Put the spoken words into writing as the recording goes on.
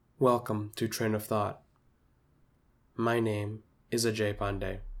Welcome to Train of Thought. My name is Ajay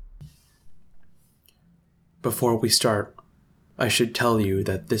Pandey. Before we start, I should tell you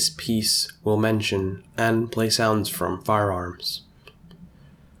that this piece will mention and play sounds from firearms.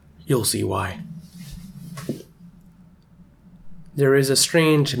 You'll see why. There is a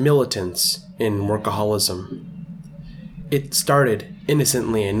strange militance in workaholism. It started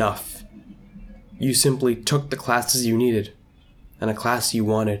innocently enough. You simply took the classes you needed, and a class you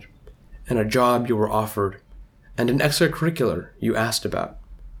wanted, and a job you were offered, and an extracurricular you asked about,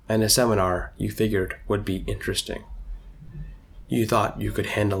 and a seminar you figured would be interesting. You thought you could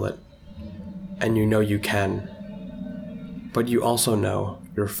handle it, and you know you can, but you also know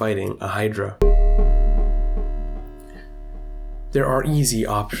you're fighting a hydra. There are easy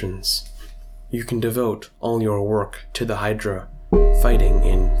options. You can devote all your work to the hydra, fighting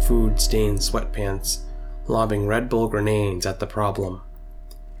in food-stained sweatpants, lobbing Red Bull grenades at the problem.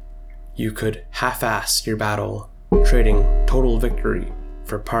 You could half-ass your battle, trading total victory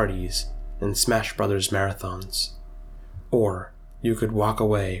for parties and Smash Brothers marathons. Or you could walk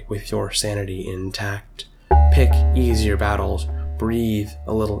away with your sanity intact, pick easier battles, breathe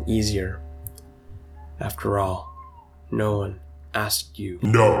a little easier. After all, no one asked you.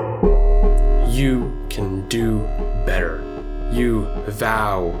 No. You can do better. You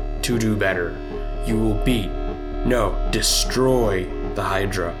vow to do better. You will destroy the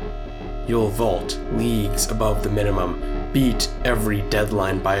hydra. You'll vault leagues above the minimum, beat every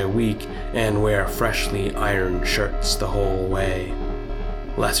deadline by a week, and wear freshly ironed shirts the whole way.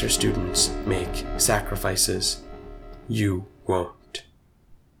 Lesser students make sacrifices. You won't.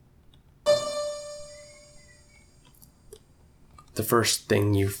 The first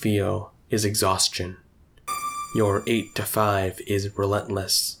thing you feel is exhaustion. Your 8 to 5 is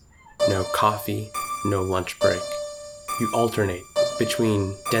relentless. No coffee, no lunch break. You alternate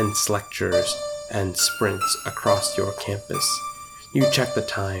between dense lectures and sprints across your campus. You check the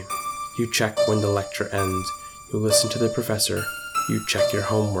time. You check when the lecture ends. You listen to the professor. You check your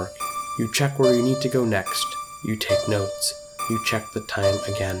homework. You check where you need to go next. You take notes. You check the time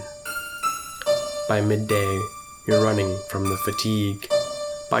again. By midday, you're running from the fatigue.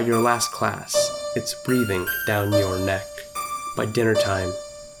 By your last class, it's breathing down your neck. By dinner time,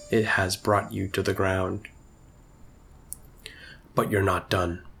 it has brought you to the ground. But you're not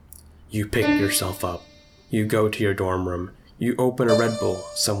done. You pick yourself up. You go to your dorm room. You open a Red Bull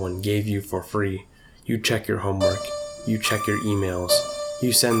someone gave you for free. You check your homework. You check your emails.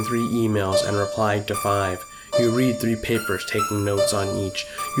 You send 3 emails and reply to 5. You read 3 papers, taking notes on each.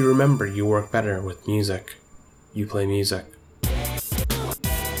 You remember you work better with music. You play music.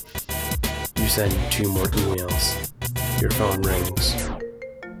 You send 2 more emails. Your phone rings.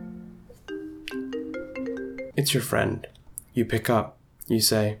 It's your friend. You pick up. You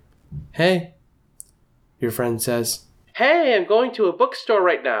say, "Hey." Your friend says, "Hey, I'm going to a bookstore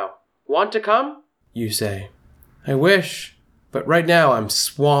right now. Want to come?" You say, "I wish, but right now I'm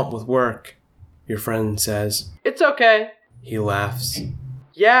swamped with work." Your friend says, "It's okay." He laughs.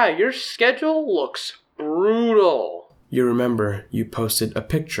 "Yeah, your schedule looks brutal." You remember you posted a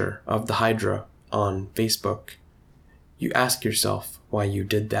picture of the hydra on Facebook. You ask yourself why you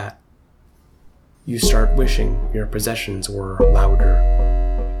did that. You start wishing your possessions were louder.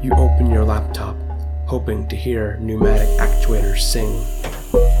 You open your laptop, hoping to hear pneumatic actuators sing.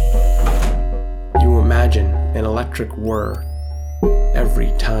 You imagine an electric whir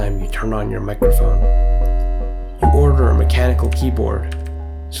every time you turn on your microphone. You order a mechanical keyboard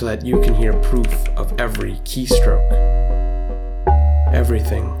so that you can hear proof of every keystroke.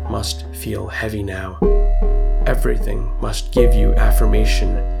 Everything must feel heavy now. Everything must give you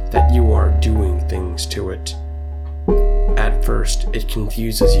affirmation that you are doing things to it. At first, it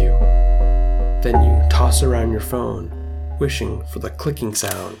confuses you. Then you toss around your phone, wishing for the clicking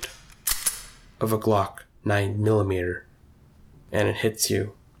sound of a Glock 9mm, and it hits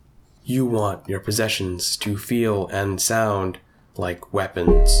you. You want your possessions to feel and sound like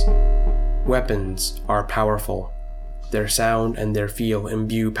weapons. Weapons are powerful. Their sound and their feel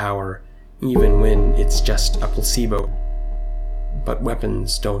imbue power, even when it's just a placebo. But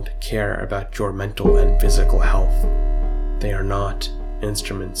weapons don't care about your mental and physical health. They are not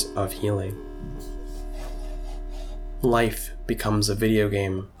instruments of healing. Life becomes a video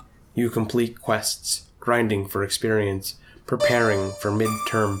game. You complete quests, grinding for experience, preparing for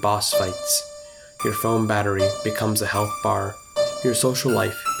midterm boss fights. Your phone battery becomes a health bar. Your social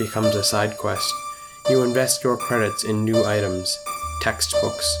life becomes a side quest. You invest your credits in new items,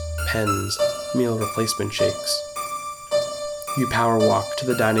 textbooks, pens, meal replacement shakes. You power walk to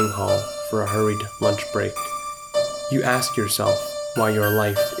the dining hall for a hurried lunch break. You ask yourself While your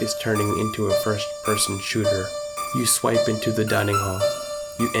life is turning into a first-person shooter, you swipe into the dining hall.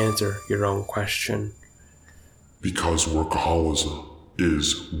 You answer your own question. Because workaholism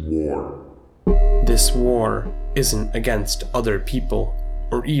is war. This war isn't against other people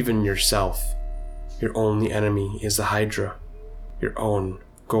or even yourself. Your only enemy is the Hydra, your own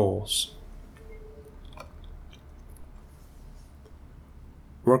goals.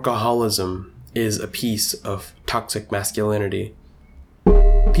 Workaholism is a piece of toxic masculinity.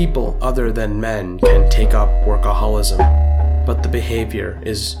 People other than men can take up workaholism, but the behavior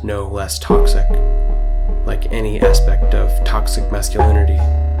is no less toxic. Like any aspect of toxic masculinity,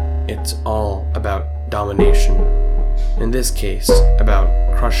 it's all about domination. In this case, about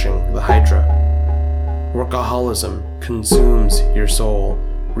crushing the Hydra. Workaholism consumes your soul,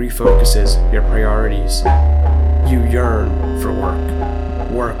 refocuses your priorities. You yearn for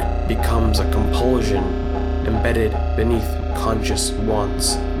work. Work becomes a compulsion embedded beneath conscious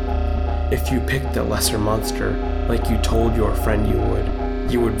wants. If you picked a lesser monster, like you told your friend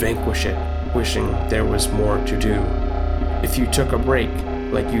you would vanquish it, wishing there was more to do. If you took a break,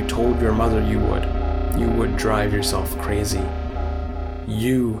 like you told your mother you would drive yourself crazy.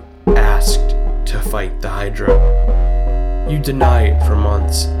 You asked to fight the Hydra. You deny it for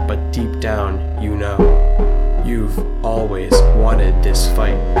months, but deep down you know. You've always wanted this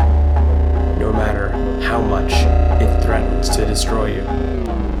fight, no matter how much it threatens to destroy you.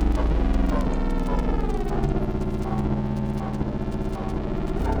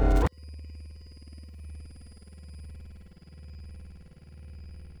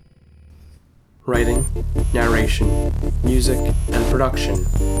 Writing, narration, music, and production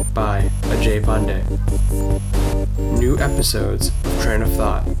by Ajay Pandey. New episodes of Train of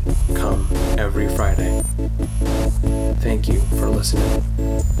Thought come every Friday. Thank you for listening.